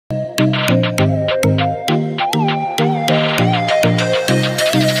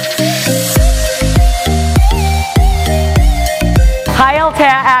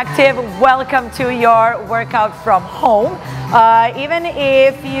active. Welcome to your workout from home. Even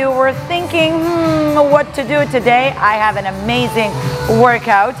if you were thinking what to do today, I have an amazing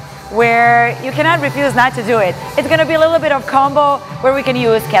workout where you cannot refuse not to do it. It's going to be a little bit of combo where we can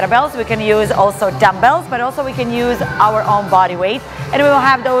use kettlebells, we can use also dumbbells, but also we can use our own body weight, and we will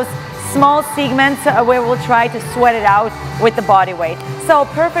have those small segments where we'll try to sweat it out with the body weight. So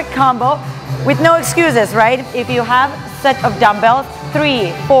perfect combo with no excuses, right? If you have a set of dumbbells,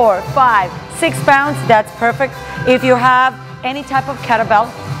 3, 4, 5, 6 pounds, that's perfect. If you have any type of kettlebell,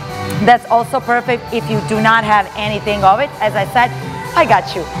 that's also perfect. If you do not have anything of it, as I said, I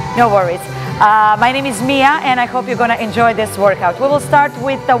got you, no worries. My name is Mia, and I hope you're gonna enjoy this workout. We will start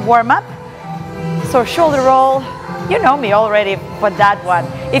with the warm-up. So shoulder roll, you know me already for that one.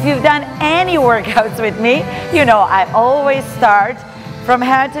 If you've done any workouts with me, you know I always start from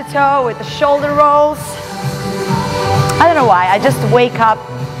head to toe with the shoulder rolls. I don't know why, I just wake up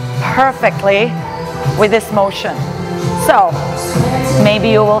perfectly with this motion. So maybe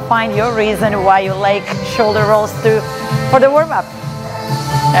you will find your reason why you like shoulder rolls for the warm-up.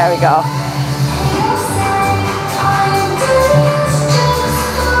 There we go.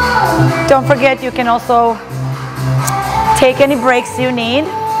 Don't forget, you can also take any breaks you need.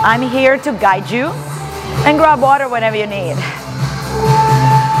 I'm here to guide you, and grab water whenever you need.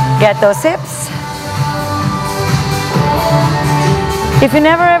 Get those hips. If you've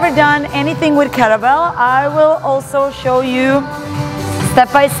never ever done anything with kettlebell, I will also show you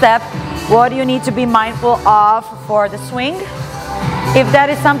step by step what you need to be mindful of for the swing. If that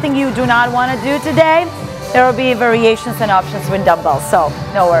is something you do not want to do today, there will be variations and options with dumbbells, so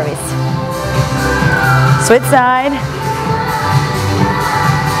no worries. Switch side.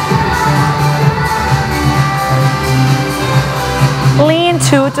 Lean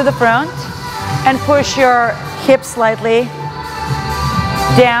 2 to the front and push your hips slightly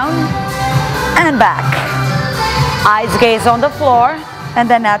down and back. Eyes gaze on the floor and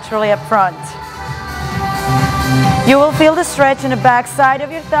then naturally up front. You will feel the stretch in the back side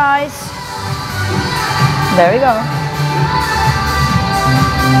of your thighs. There we go.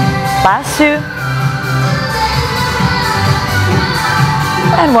 Last 2.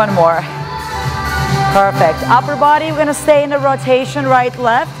 And one more. Perfect. Upper body, we're going to stay in the rotation, right,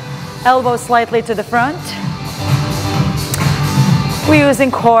 left. Elbows slightly to the front. We're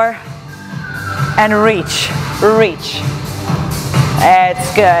using core and reach. Reach.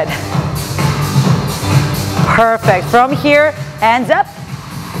 It's good. Perfect. From here, hands up.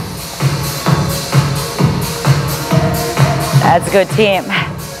 That's good, team.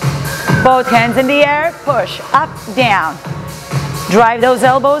 Both hands in the air, push, up, down. Drive those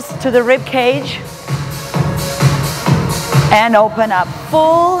elbows to the rib cage. And open up.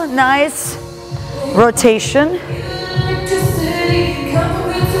 Full, nice rotation.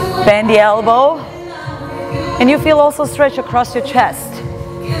 Bend the elbow. And you feel also stretch across your chest.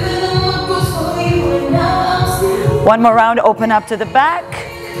 One more round, open up to the back.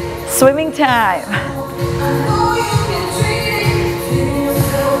 Swimming time.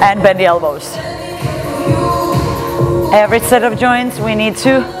 And bend the elbows. Every set of joints we need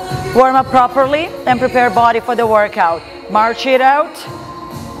to warm up properly and prepare body for the workout. March it out.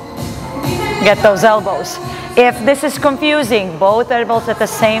 Get those elbows. If this is confusing, both elbows at the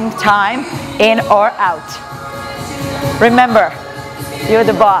same time, in or out. Remember, you're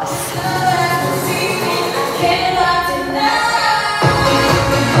the boss.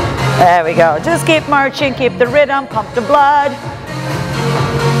 There we go. Just keep marching, keep the rhythm, pump the blood.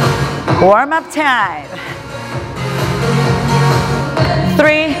 Warm up time.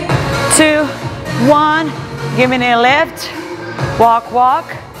 3, 2, 1. Give me a knee lift. Walk, walk.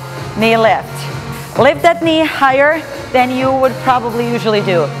 Knee lift. Lift that knee higher than you would probably usually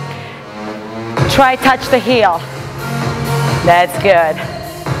do. Try touch the heel. That's good.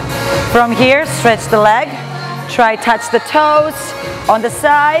 From here, stretch the leg. Try touch the toes on the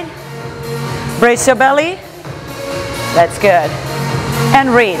side. Brace your belly. That's good. And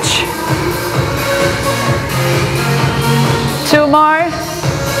reach. 2 more.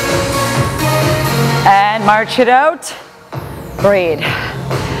 And march it out. Breathe.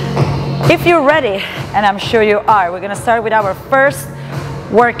 If you're ready, and I'm sure you are, we're going to start with our first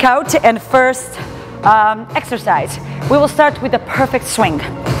workout and first exercise. We will start with the perfect swing.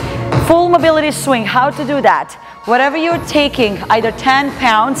 Full mobility swing. How to do that? Whatever you're taking, either 10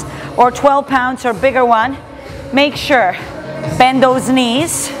 pounds or 12 pounds or bigger one, make sure bend those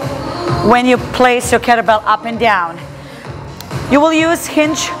knees when you place your kettlebell up and down. You will use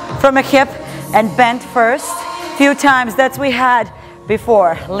hinge from a hip and bend first. Few times, that's we had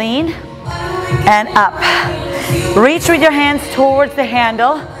before. Lean and up. Reach with your hands towards the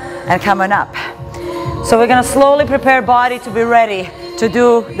handle. and coming up. So we're gonna slowly prepare body to be ready to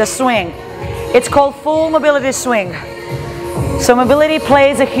do the swing. It's called full mobility swing. So mobility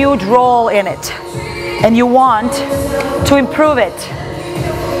plays a huge role in it, and you want to improve it.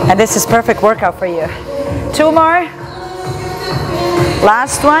 And this is perfect workout for you. 2 more.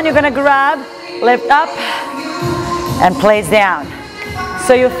 Last one, you're gonna grab, lift up, and place down.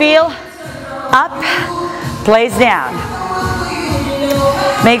 So you feel up, place down.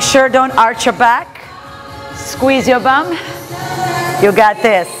 Make sure don't arch your back. Squeeze your bum. You got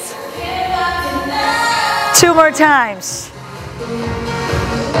this. 2 more times.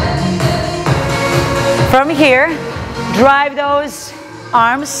 From here, drive those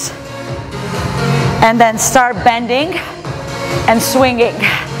arms and then start bending and swinging.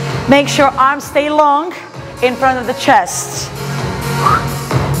 Make sure arms stay long in front of the chest.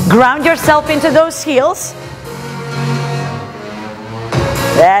 Ground yourself into those heels.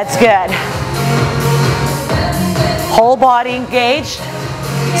 That's good. Whole body engaged.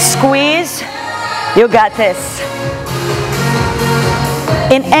 Squeeze. You got this.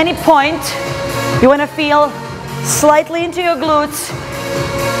 In any point, you want to feel slightly into your glutes,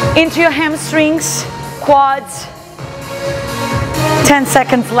 into your hamstrings, quads. 10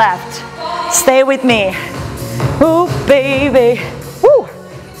 seconds left. Stay with me. Ooh, baby. Woo.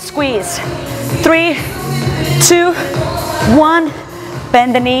 Squeeze. 3, 2, 1.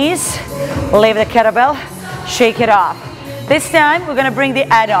 Bend the knees. Leave the kettlebell. Shake it off. This time, we're going to bring the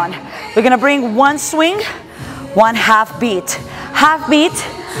add-on. We're going to bring 1 swing, 1 half beat. Half beat,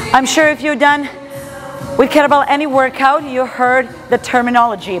 I'm sure if you've done with kettlebell any workout, you heard the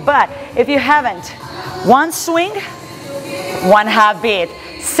terminology. But if you haven't, 1 swing, 1 half beat.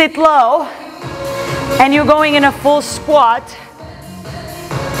 Sit low, and you're going in a full squat.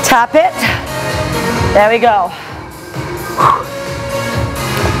 Tap it. There we go.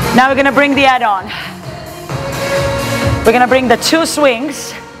 Now we're going to bring the add-on. We're going to bring the 2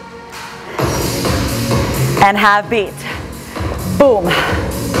 swings and half beat. Boom.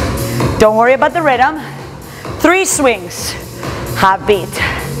 Don't worry about the rhythm. 3 swings, half beat.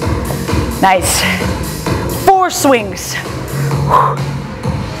 Nice. 4 swings,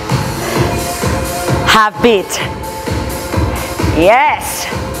 half beat. Yes.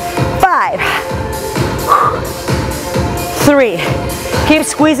 5, 3. Keep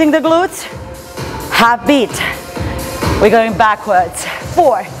squeezing the glutes. Half beat. We're going backwards.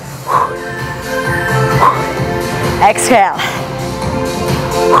 4. Exhale.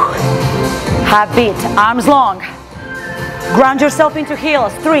 Half beat. Arms long. Ground yourself into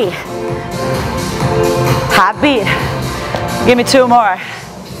heels. 3. Half beat. Give me 2 more.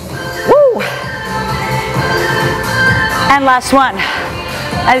 Woo! And last one.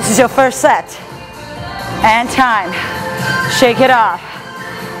 And this is your first set. And time. Shake it off.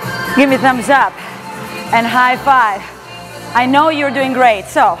 Give me thumbs up. And high five. I know you're doing great.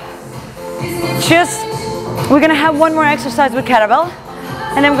 So, we're gonna have 1 more exercise with kettlebell.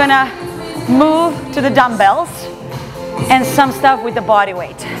 And then we're gonna move to the dumbbells and some stuff with the body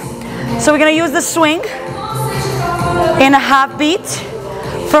weight. So we're gonna use the swing in a half beat.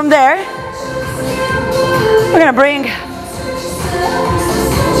 From there, we're gonna bring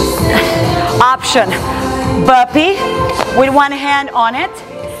option burpee with 1 hand on it,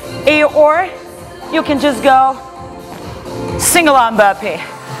 or you can just go single arm burpee.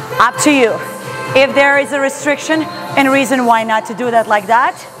 Up to you. If there is a restriction and reason why not to do that like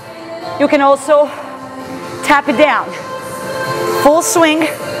that, you can also tap it down. Full swing,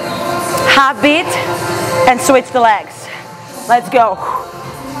 half beat, and switch the legs. Let's go.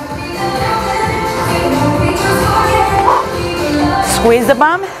 Squeeze the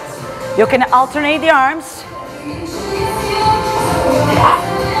bum. You can alternate the arms.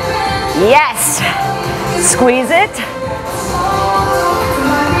 Yes. Squeeze it.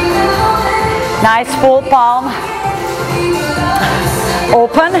 Nice full palm.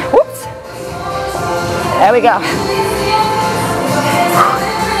 Open. Whoops. There we go.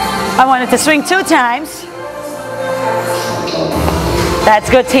 I wanted to swing 2 times. That's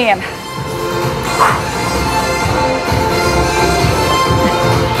good, team.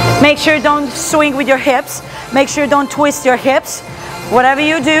 Make sure you don't swing with your hips. Make sure you don't twist your hips. Whatever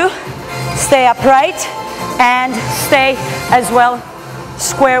you do, stay upright and stay as well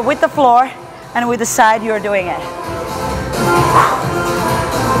square with the floor and with the side you're doing it.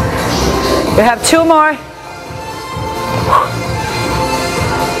 You have 2 more.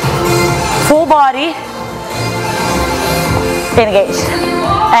 Full body. Engage.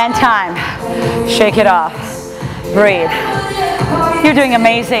 And time. Shake it off. Breathe. You're doing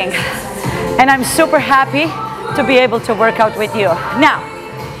amazing. And I'm super happy to be able to work out with you. Now,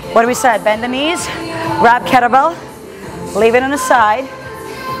 What we said, bend the knees, grab kettlebell, leave it on the side.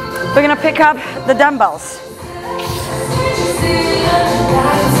 We're gonna pick up the dumbbells.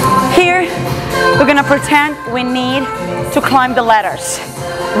 Here, we're gonna pretend we need to climb the ladders.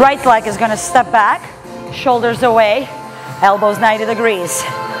 Right leg is gonna step back, shoulders away, elbows 90 degrees.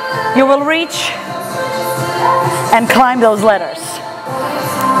 You will reach and climb those ladders.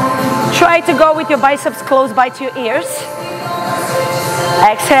 Try to go with your biceps close by to your ears.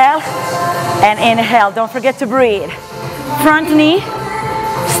 Exhale and inhale. Don't forget to breathe. Front knee,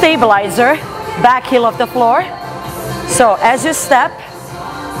 stabilizer, back heel off the floor. So as you step,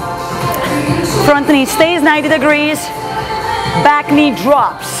 front knee stays 90 degrees, back knee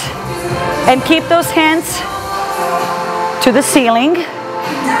drops. And keep those hands to the ceiling.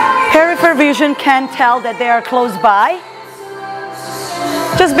 Peripheral vision can tell that they are close by.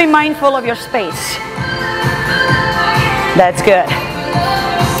 Just be mindful of your space. That's good.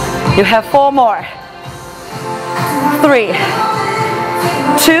 You have 4 more. 3,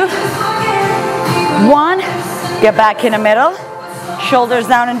 2, 1. Get back in the middle. Shoulders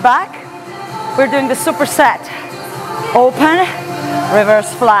down and back. We're doing the superset. Open,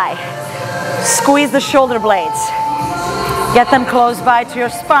 reverse fly. Squeeze the shoulder blades. Get them close by to your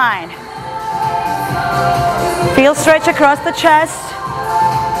spine. Feel stretch across the chest.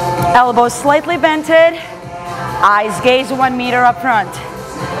 Elbows slightly bented. Eyes gaze 1 meter up front.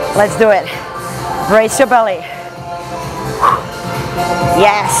 Let's do it. Brace your belly.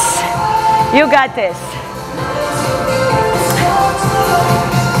 Yes. You got this.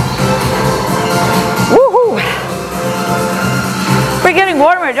 Woohoo. We're getting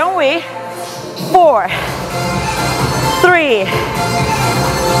warmer, don't we? 4, 3,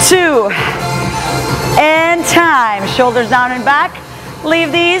 2, and time. Shoulders down and back.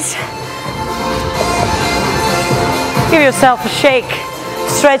 Leave these. Give yourself a shake.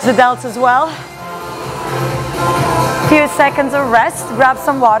 Stretch the delts as well. Few seconds of rest. Grab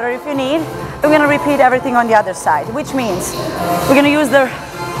some water if you need. We're going to repeat everything on the other side, which means we're going to use the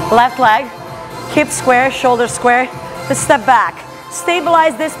left leg, hip square, shoulder square, to step back.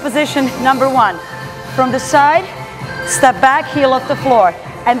 Stabilize this position, number 1. From the side, step back, heel off the floor.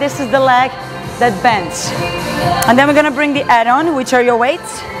 And this is the leg that bends. And then we're going to bring the add-on, which are your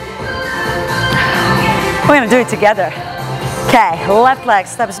weights. We're going to do it together. Okay, left leg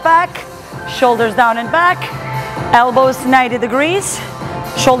steps back, shoulders down and back, elbows 90 degrees,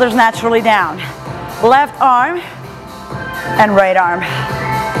 shoulders naturally down. Left arm and right arm.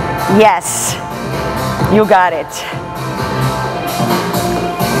 Yes, you got it.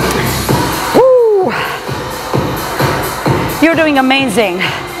 Woo! You're doing amazing.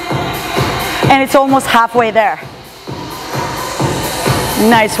 And it's almost halfway there.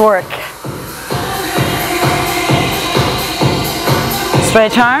 Nice work.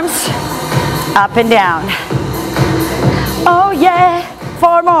 Stretch arms, up and down. Oh yeah,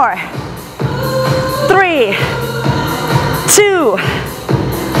 4 more. 3, 2,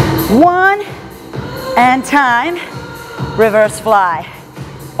 1, and time. Reverse fly.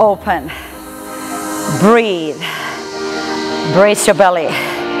 Open. Breathe. Brace your belly.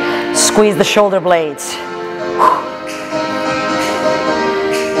 Squeeze the shoulder blades.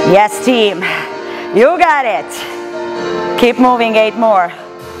 Yes, team. You got it. Keep moving, 8 more.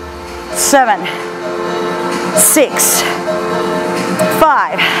 7, 6,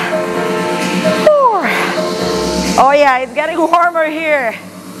 5, 4. Oh yeah, it's getting warmer here.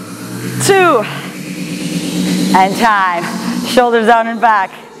 2, and time. Shoulders down and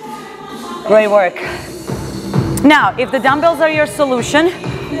back. Great work. Now, if the dumbbells are your solution,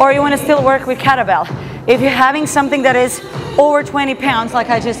 or you want to still work with kettlebell, if you're having something that is over 20 pounds, like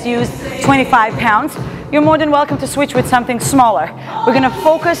I just used, 25 pounds, you're more than welcome to switch with something smaller. We're going to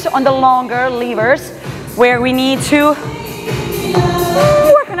focus on the longer levers where we need to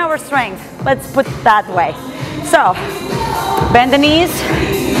work on our strength. Let's put it that way. So, bend the knees.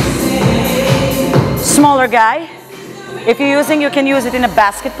 Smaller guy. If you're using, you can use it in a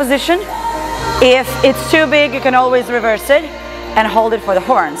basket position. If it's too big, you can always reverse it and hold it for the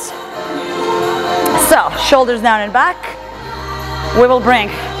horns. So, shoulders down and back. We will bring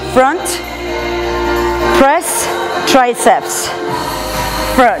front, press, triceps,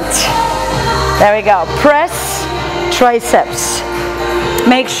 front. There we go. Press, triceps.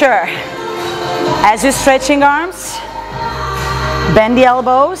 Make sure, as you're stretching arms, bend the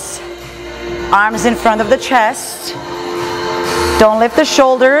elbows, arms in front of the chest. Don't lift the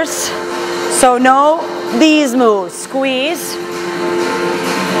shoulders. So no these moves. Squeeze.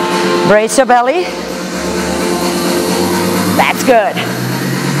 Brace your belly. That's good.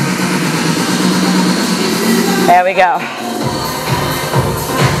 There we go.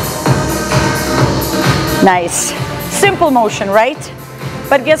 Nice. Simple motion, right?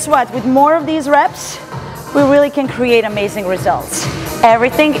 But guess what? With more of these reps, we really can create amazing results.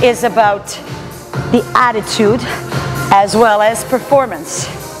 Everything is about the attitude as well as performance.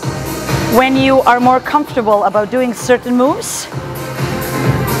 When you are more comfortable about doing certain moves,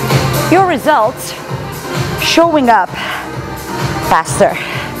 your results showing up faster.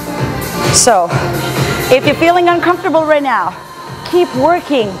 So, if you're feeling uncomfortable right now, keep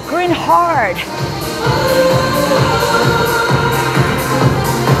working, grin hard.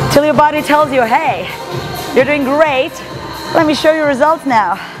 Till your body tells you, hey, you're doing great. Let me show you results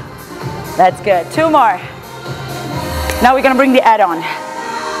now. That's good. 2 more. Now we're gonna bring the add-on.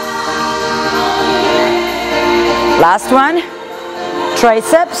 Last one.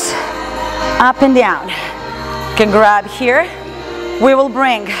 Triceps, up and down. You can grab here. We will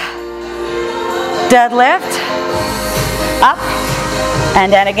bring deadlift, up,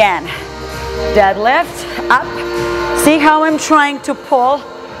 and then again. Deadlift, up. See how I'm trying to pull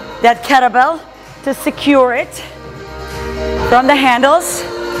that kettlebell to secure it from the handles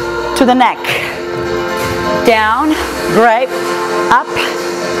to the neck. Down, grip, up,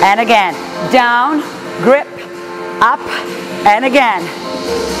 and again. Down, grip, up, and again.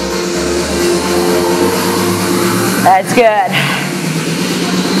 That's good.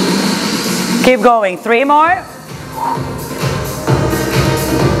 Keep going. 3 more.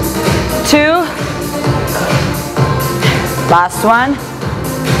 2. Last one.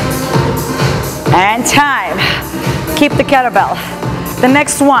 And time. Keep the kettlebell. The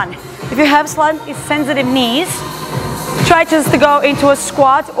next one. If you have slightly sensitive knees, try just to go into a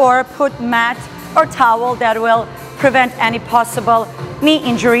squat or put mat or towel that will prevent any possible knee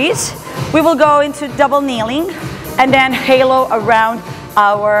injuries. We will go into double kneeling and then halo around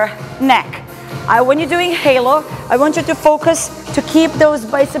our neck. When you're doing halo, I want you to focus to keep those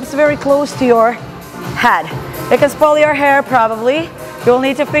biceps very close to your head. They can spoil your hair probably. You'll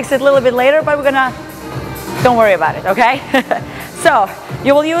need to fix it a little bit later, but don't worry about it, okay? So,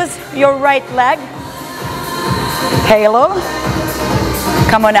 you will use your right leg, halo,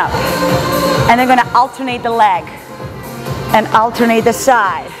 come on up. And then gonna alternate the leg and alternate the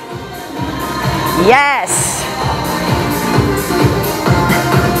side. Yes.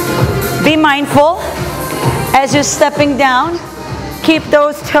 Be mindful as you're stepping down. Keep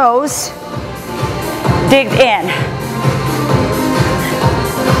those toes digged in.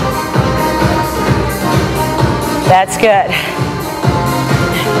 That's good.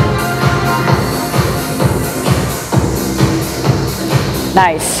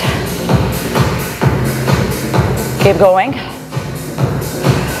 Nice. Keep going.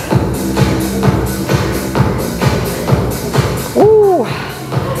 Ooh.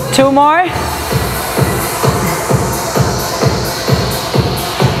 2 more.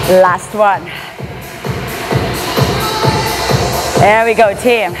 Last one. There we go,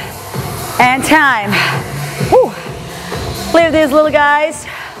 team. And time. Woo. Leave these little guys.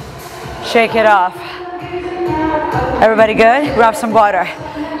 Shake it off. Everybody good? Grab some water.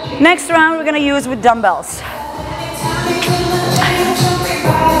 Next round we're gonna use with dumbbells.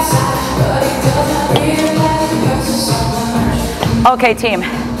 Okay, team.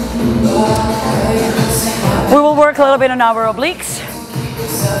 We will work a little bit on our obliques.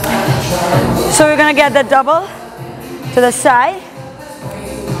 So we're gonna get that double to the side.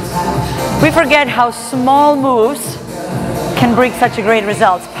 We forget how small moves can bring such a great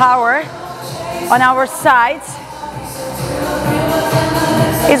results. Power on our sides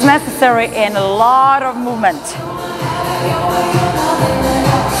is necessary in a lot of movement.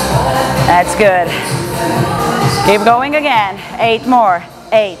 That's good. Keep going again. 8 more.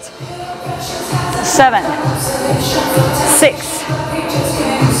 8, 7, 6.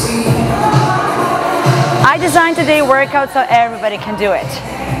 I designed today workout so everybody can do it.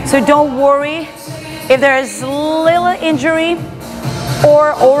 So don't worry if there is little injury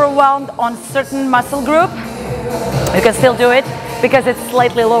or overwhelmed on certain muscle group. You can still do it because it's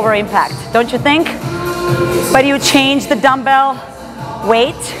slightly lower impact, don't you think? But you change the dumbbell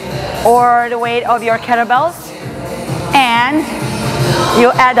weight or the weight of your kettlebells and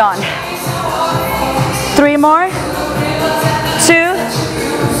you add on. 3 more, 2,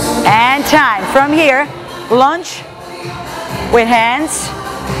 and time. From here, lunge with hands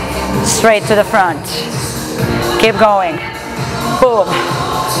straight to the front. Keep going. Boom.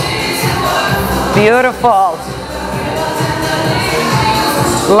 Beautiful.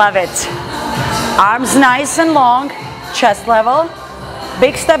 Love it. Arms nice and long, chest level.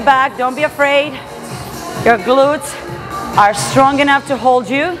 Big step back, don't be afraid. Your glutes are strong enough to hold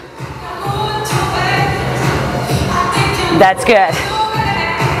you. That's good.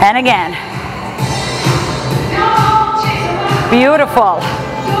 And again. Beautiful.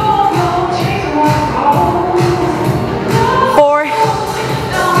 4,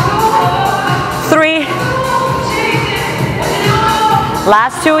 3.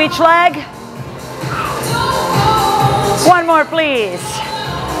 Last 2 each leg. 1 more, please.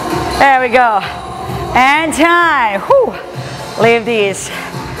 There we go. And time. Whew. Leave these.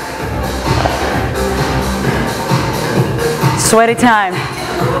 Sweaty time.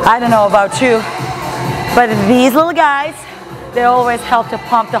 I don't know about you, but these little guys, they always help to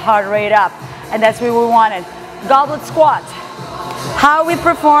pump the heart rate up, and that's what we wanted. Goblet squat. How we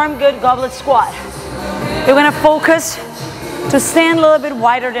perform good goblet squat. You're gonna focus to stand a little bit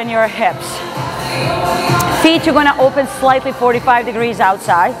wider than your hips. Feet, you're gonna open slightly 45 degrees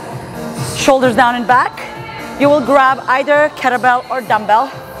outside. Shoulders down and back. You will grab either kettlebell or dumbbell.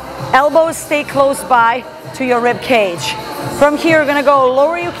 Elbows stay close by to your rib cage. From here, you're gonna go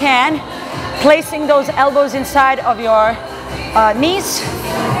lower you can, placing those elbows inside of your knees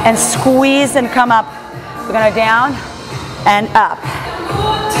and squeeze and come up. We're gonna down and up.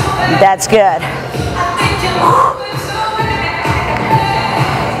 That's good.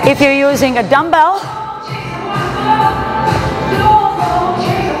 If you're using a dumbbell,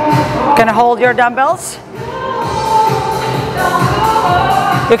 gonna hold your dumbbells.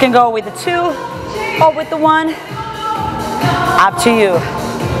 You can go with the 2 or with the 1. Up to you.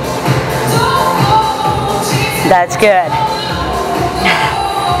 That's good.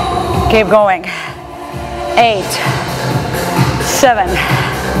 Keep going. 8, 7,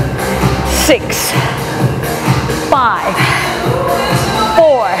 6, 5,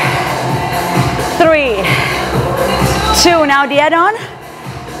 4, 3, 2. Now the add-on.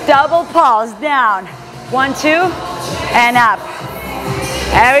 Double pulse down. 1, 2, and up.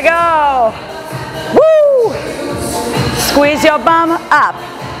 There we go. Woo! Squeeze your bum up,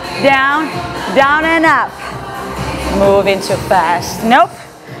 down, down and up. Moving too fast. Nope.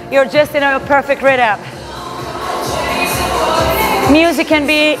 You're just in a perfect rhythm. Music can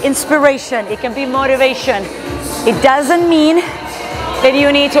be inspiration. It can be motivation. It doesn't mean that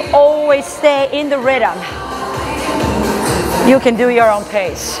you need to always stay in the rhythm. You can do your own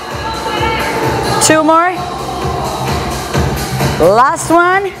pace. 2 more. Last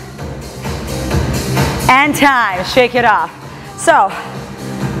one. And time. Shake it off. So,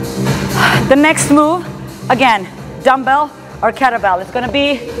 the next move, again, dumbbell or kettlebell. It's going to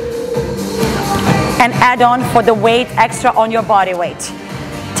be an add-on for the weight extra on your body weight.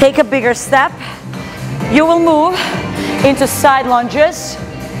 Take a bigger step. You will move into side lunges,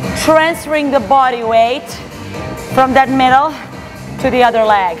 transferring the body weight from that middle to the other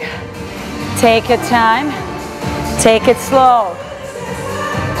leg. Take your time. Take it slow.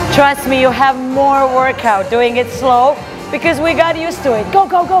 Trust me, you have more workout doing it slow because we got used to it. Go,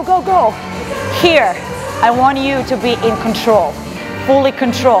 go, go, go, go. Here, I want you to be in control, fully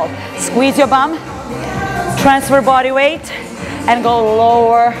controlled. Squeeze your bum, transfer body weight, and go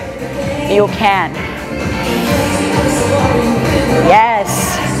lower you can.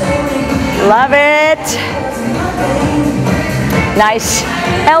 Yes, love it. Nice.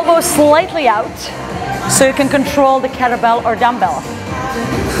 Elbows slightly out so you can control the kettlebell or dumbbell.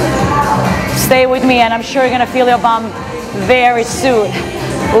 Stay with me, and I'm sure you're gonna feel your bum very soon.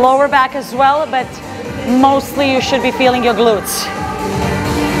 Lower back as well, but mostly you should be feeling your glutes.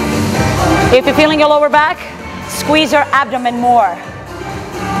 If you're feeling your lower back, squeeze your abdomen more.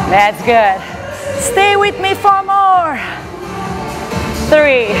 That's good. Stay with me for more.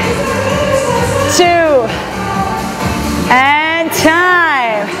 3, 2, and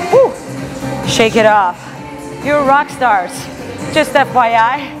time. Woo. Shake it off. You're rock stars. Just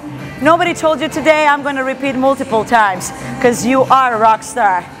FYI. Nobody told you today. I'm going to repeat multiple times because you are a rock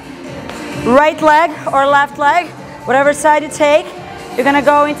star. Right leg or left leg, whatever side you take, you're going to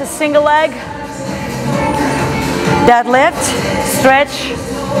go into single leg, deadlift, stretch.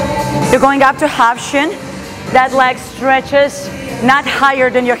 You're going up to half shin. That leg stretches not higher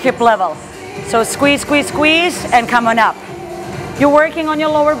than your hip level. So squeeze, squeeze, squeeze, and come on up. You're working on your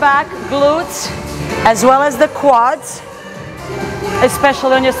lower back, glutes, as well as the quads,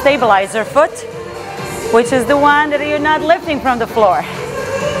 especially on your stabilizer foot, which is the one that you're not lifting from the floor.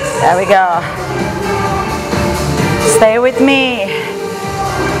 There we go. Stay with me.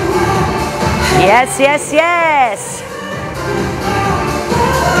 Yes, yes, yes.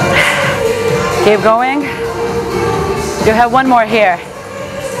 Keep going. You have one more here.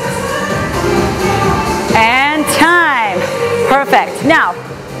 And time. Perfect. Now,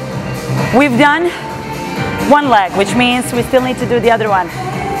 we've done one leg, which means we still need to do the other one.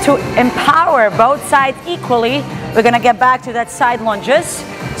 To empower both sides equally, we're gonna get back to that side lunges,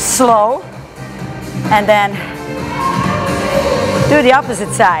 slow, and then Do the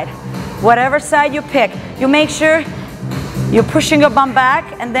opposite side. Whatever side you pick, you make sure you're pushing your bum back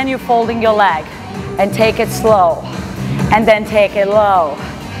and then you're folding your leg. And take it slow. And then take it low.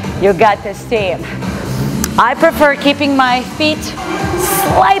 You got this, team. I prefer keeping my feet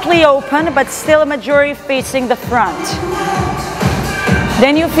slightly open, but still a majority facing the front.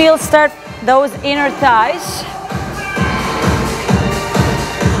 Then you feel start those inner thighs.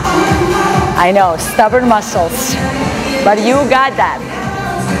 I know, stubborn muscles, but you got that.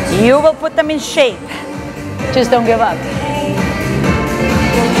 You will put them in shape. Just don't give up.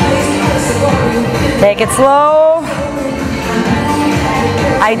 Take it slow.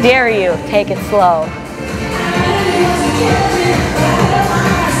 I dare you, take it slow.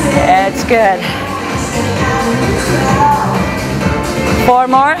 It's good. 4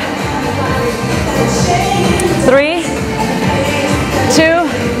 more. 3, 2,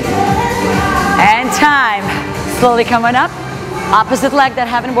 and time. Slowly coming up. Opposite leg that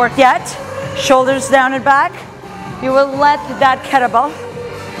haven't worked yet. Shoulders down and back. You will let that kettlebell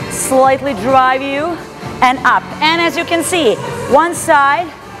slightly drive you and up. And as you can see, one side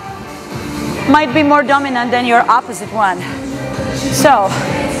might be more dominant than your opposite one. So,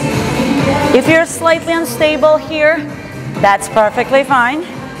 if you're slightly unstable here, that's perfectly fine.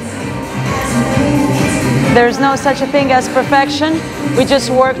 There's no such a thing as perfection. We just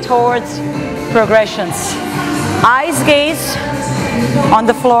work towards progressions. Eyes gaze on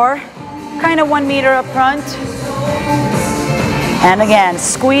the floor, kind of 1 meter up front. And again,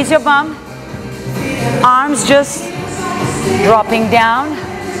 squeeze your bum. Arms just dropping down.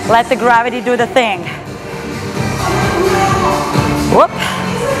 Let the gravity do the thing. Whoop.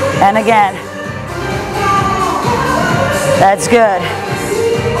 And again. That's good.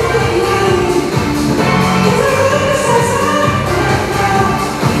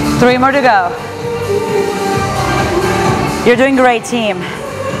 Three more to go. You're doing great, team.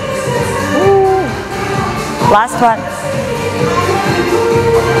 Woo. Last one.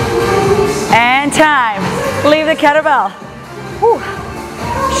 And time. Leave the kettlebell. Woo.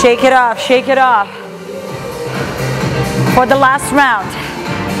 Shake it off, shake it off. For the last round.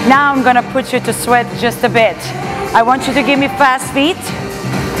 Now I'm gonna put you to sweat just a bit. I want you to give me fast feet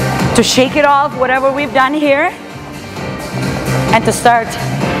to shake it off, whatever we've done here, and to start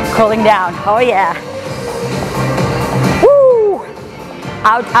cooling down. Oh yeah. Woo!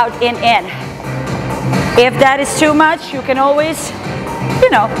 Out, out, in, in. If that is too much, you can always, you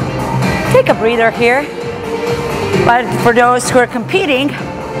know, take a breather here. But for those who are competing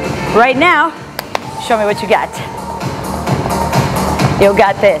right now, show me what you got. You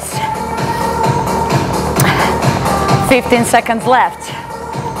got this. 15 seconds left.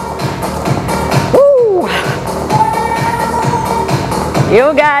 Woo!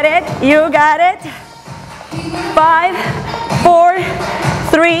 You got it, you got it. 5, 4,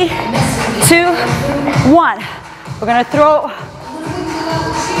 3, 2, 1. We're gonna throw a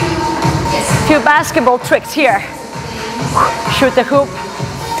few basketball tricks here. Shoot the hoop.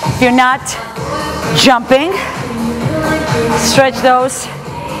 If you're not jumping, stretch those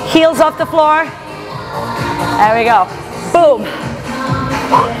heels off the floor. There we go. Boom.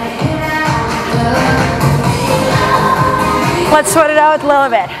 Let's sweat it out a little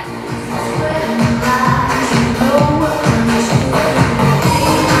bit.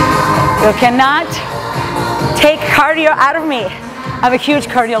 You cannot take cardio out of me. I'm a huge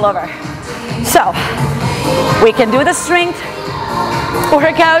cardio lover. So, we can do the strength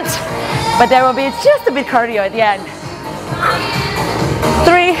workouts, but there will be just a bit cardio at the end.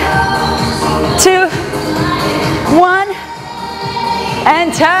 3, 2, 1,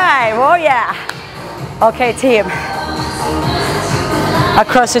 and time. Oh yeah. Okay, team.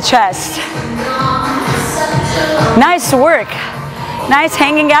 Across the chest. Nice work. Nice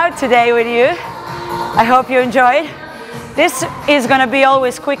hanging out today with you. I hope you enjoyed. This is gonna be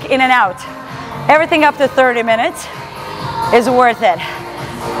always quick in and out. Everything up to 30 minutes is worth it.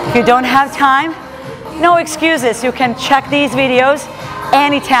 If you don't have time, no excuses. You can check these videos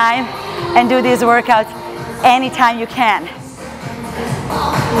anytime and do these workouts anytime you can.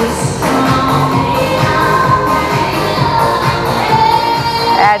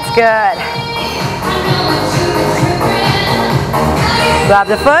 That's good. Grab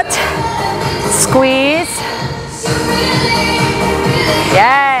the foot, squeeze.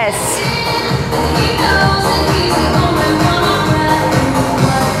 Yes.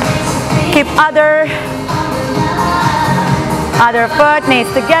 Keep other foot, knees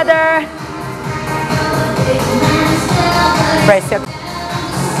together. Brace your.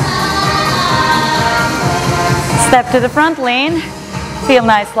 Step to the front, lean. Feel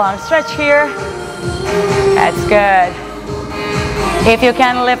nice long stretch here. That's good. If you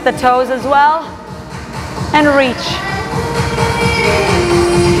can, lift the toes as well and reach.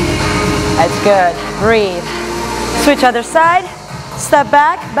 That's good. Breathe. Switch other side. Step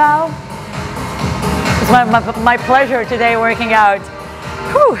back, bow. It's my pleasure today working out.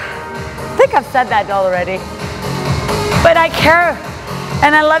 Whew. I think I've said that already. But I care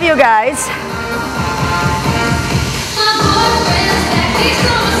and I love you guys.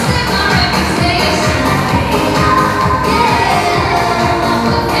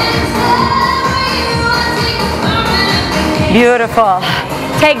 Beautiful.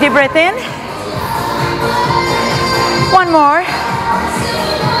 Take deep breath in. One more.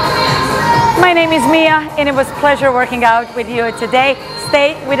 My name is Mija and it was a pleasure working out with you today.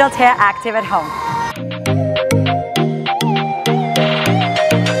 Stay with Altea Active at home.